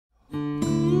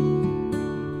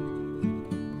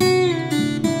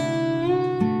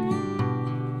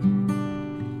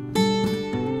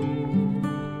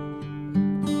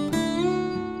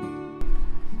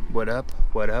What up,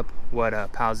 what up, what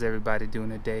up? How's everybody doing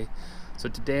today? So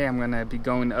today I'm gonna be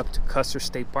going up to Custer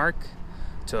State Park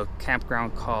to a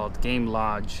campground called Game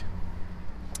Lodge.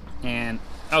 And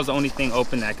that was the only thing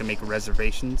open that I could make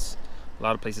reservations. A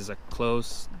lot of places are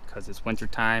closed because it's winter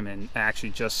time, and it actually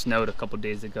just snowed a couple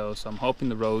days ago, so I'm hoping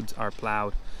the roads are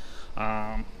plowed.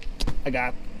 I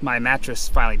got my mattress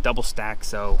finally double stacked,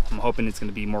 so I'm hoping it's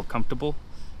gonna be more comfortable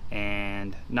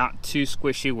and not too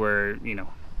squishy where, you know,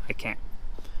 I can't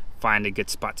find a good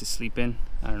spot to sleep in.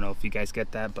 I don't know if you guys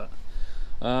get that, but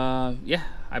yeah,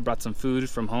 I brought some food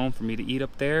from home for me to eat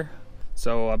up there.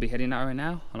 So I'll be heading out right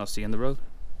now, and I'll see you on the road.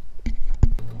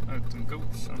 Some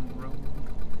goats on the road.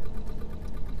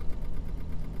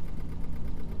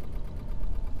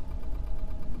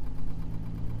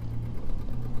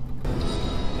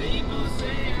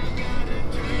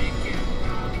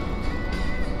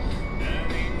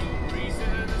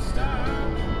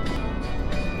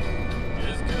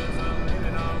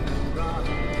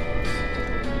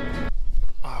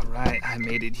 I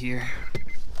made it here.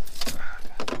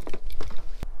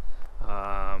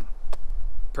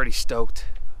 Pretty stoked,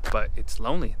 but it's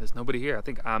lonely. There's nobody here. I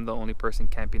think I'm the only person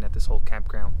camping at this whole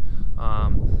campground.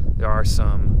 There are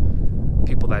some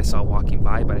people that I saw walking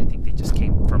by, but I think they just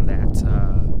came from that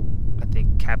I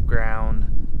think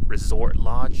campground resort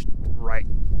lodge, right?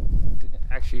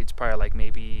 Actually, it's probably like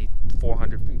maybe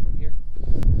 400 feet from here.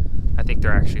 I think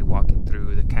they're actually walking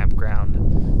through the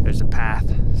campground. There's a path,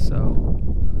 so,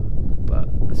 but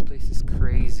this place is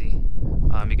crazy.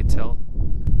 You can tell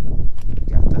we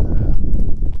got the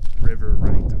river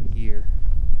running through here.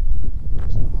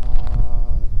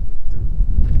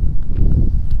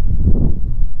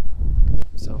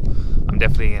 So I'm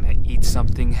definitely gonna eat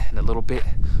something in a little bit.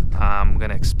 I'm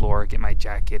gonna explore, get my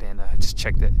jacket, and just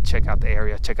check out the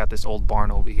area, check out this old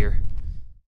barn over here.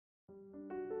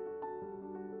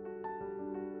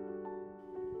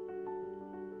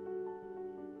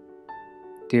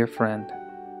 Dear friend,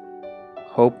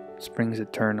 hope springs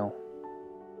eternal.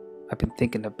 I've been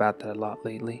thinking about that a lot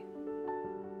lately.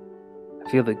 I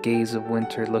feel the gaze of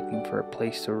winter looking for a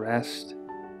place to rest,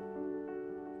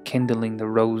 kindling the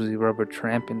rosy rubber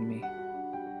tramp in me.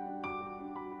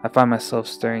 I find myself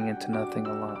staring into nothing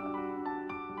a lot.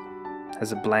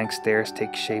 As the blank stares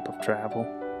take shape of travel,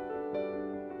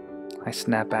 I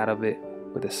snap out of it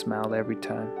with a smile every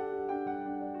time.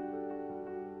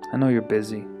 I know you're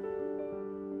busy,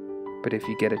 but if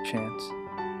you get a chance,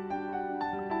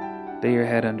 lay your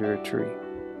head under a tree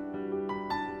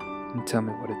and tell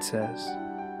me what it says.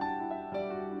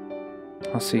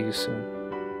 I'll see you soon.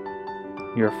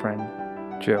 Your friend,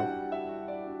 Joe.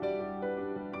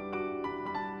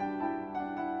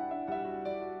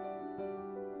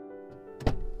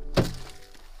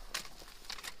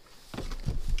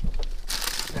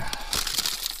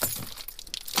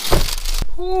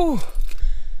 Whew.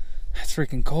 It's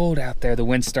freaking cold out there. The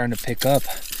wind's starting to pick up.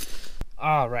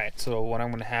 Alright, so what I'm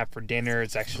going to have for dinner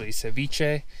is actually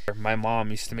ceviche. My mom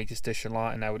used to make this dish a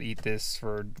lot, and I would eat this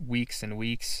for weeks and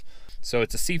weeks. So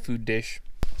it's a seafood dish.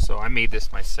 So I made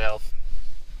this myself.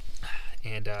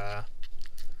 And yeah,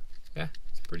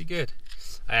 it's pretty good.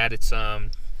 I added some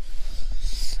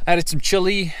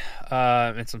chili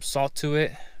and some salt to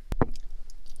it.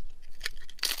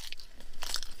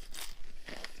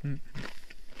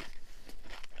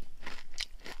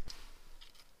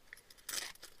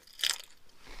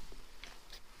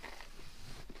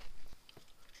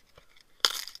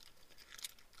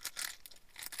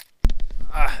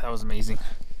 That was amazing.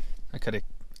 I could have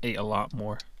ate a lot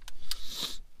more.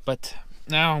 But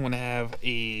now I'm gonna have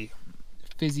a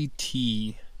fizzy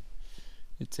tea.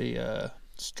 It's a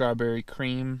strawberry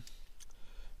cream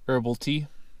herbal tea.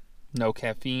 No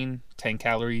caffeine, 10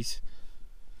 calories,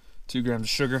 2 grams of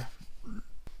sugar.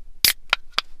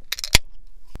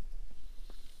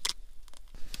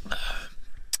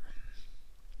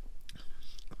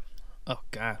 Oh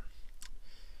God.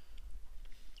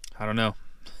 I don't know.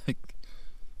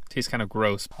 Tastes kind of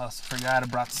gross. I also forgot I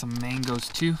brought some mangoes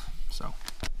too, so.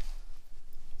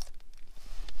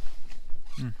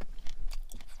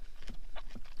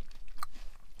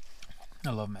 I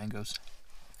love mangoes.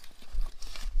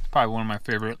 Probably one of my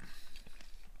favorite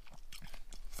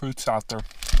fruits out there.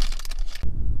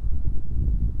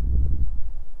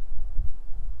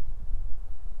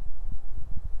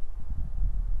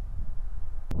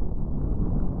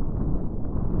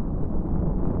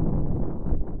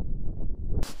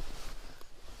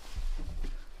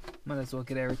 Might as well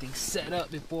get everything set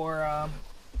up before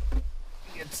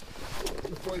it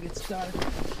gets started.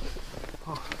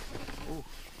 Oh,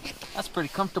 that's pretty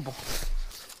comfortable.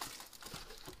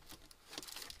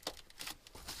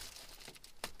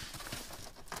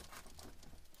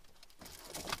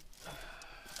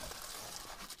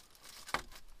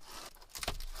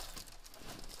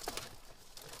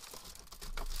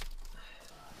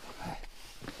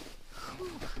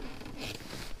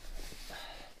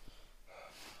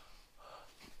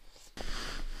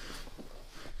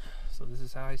 this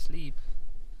is how I sleep.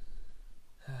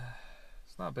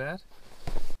 It's not bad.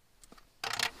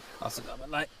 Also got my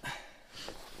light.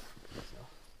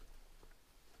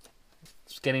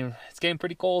 It's getting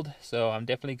pretty cold, so I'm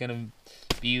definitely gonna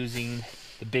be using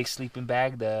the big sleeping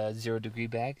bag, the 0-degree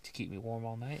bag, to keep me warm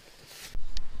all night.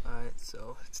 Alright,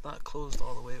 so it's not closed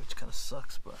all the way, which kind of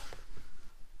sucks, but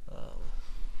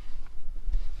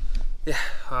yeah,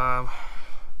 I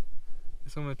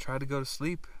guess I'm gonna try to go to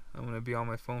sleep. I'm gonna be on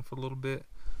my phone for a little bit.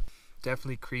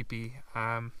 Definitely creepy.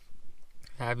 I'm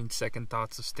having second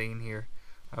thoughts of staying here.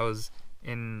 I was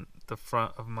in the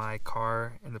front of my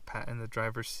car in the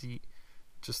driver's seat,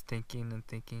 just thinking,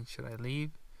 should I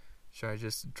leave? Should I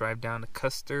just drive down to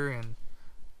Custer and,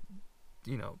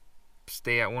 you know,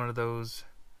 stay at one of those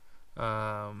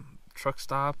truck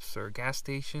stops or gas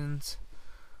stations?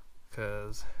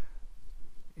 Because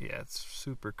yeah, it's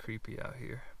super creepy out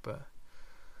here, but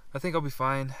I think I'll be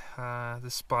fine.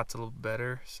 This spot's a little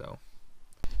better, so.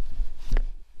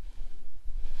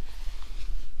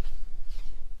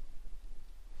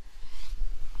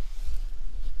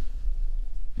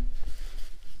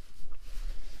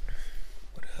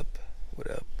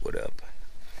 What up?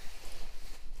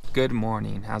 Good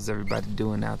morning. How's everybody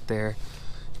doing out there?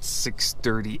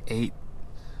 6:38.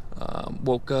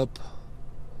 Woke up.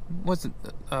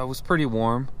 Was pretty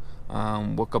warm.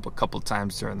 Woke up a couple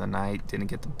times during the night. Didn't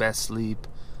get the best sleep.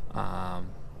 The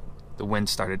wind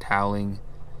started howling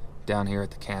down here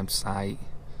at the campsite.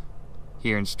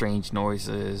 Hearing strange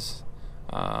noises.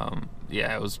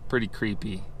 Yeah, it was pretty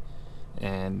creepy.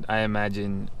 And I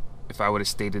imagine if I would have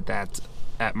stated that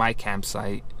at my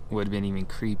campsite, it would have been even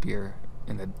creepier.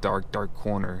 In the dark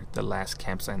corner, the last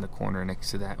campsite in the corner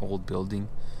next to that old building,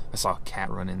 I saw a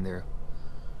cat run in there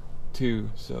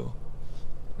too, so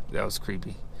that was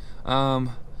creepy. But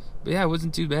yeah, it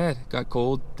wasn't too bad. Got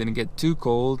cold, didn't get too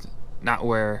cold, not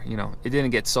where, you know, it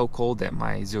didn't get so cold that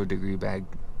my 0-degree bag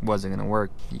wasn't gonna work.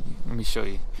 Let me show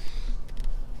you.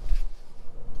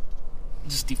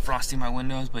 Just defrosting my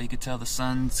windows, but you can tell the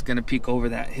sun's gonna peek over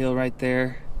that hill right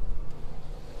there.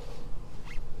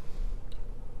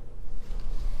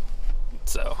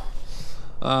 So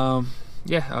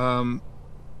yeah,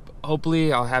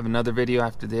 hopefully I'll have another video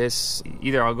after this.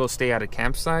 Either I'll go stay at a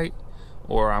campsite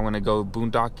or I'm gonna go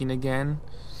boondocking again.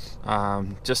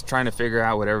 Just trying to figure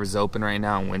out whatever's open right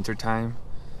now in winter time.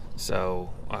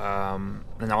 So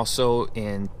and also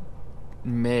in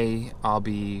May I'll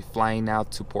be flying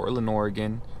out to Portland,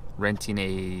 Oregon, renting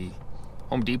a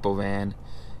Home Depot van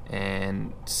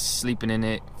and sleeping in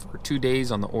it for 2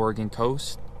 days on the Oregon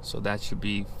coast. So that should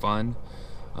be fun.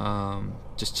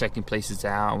 Just checking places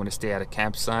out. I'm gonna stay at a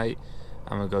campsite.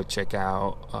 I'm gonna go check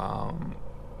out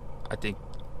I think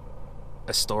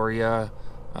Astoria,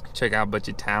 check out a bunch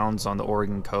of towns on the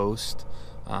Oregon coast,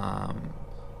 and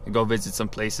go visit some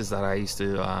places that I used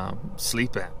to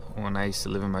sleep at when I used to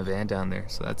live in my van down there.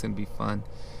 So that's gonna be fun.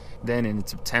 Then in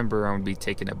September I'm gonna be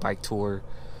taking a bike tour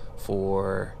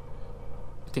for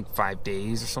I think 5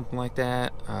 days or something like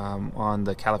that, on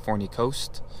the California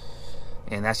coast,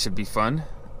 and that should be fun.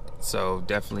 So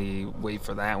definitely wait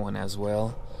for that one as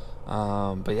well.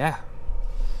 But yeah,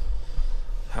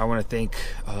 I want to thank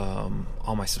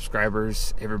all my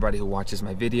subscribers, everybody who watches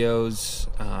my videos.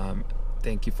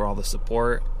 Thank you for all the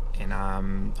support, and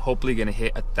I'm hopefully gonna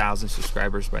hit 1,000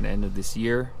 subscribers by the end of this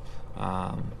year,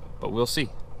 but we'll see.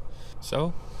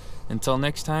 So until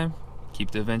next time,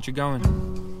 keep the adventure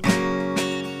going.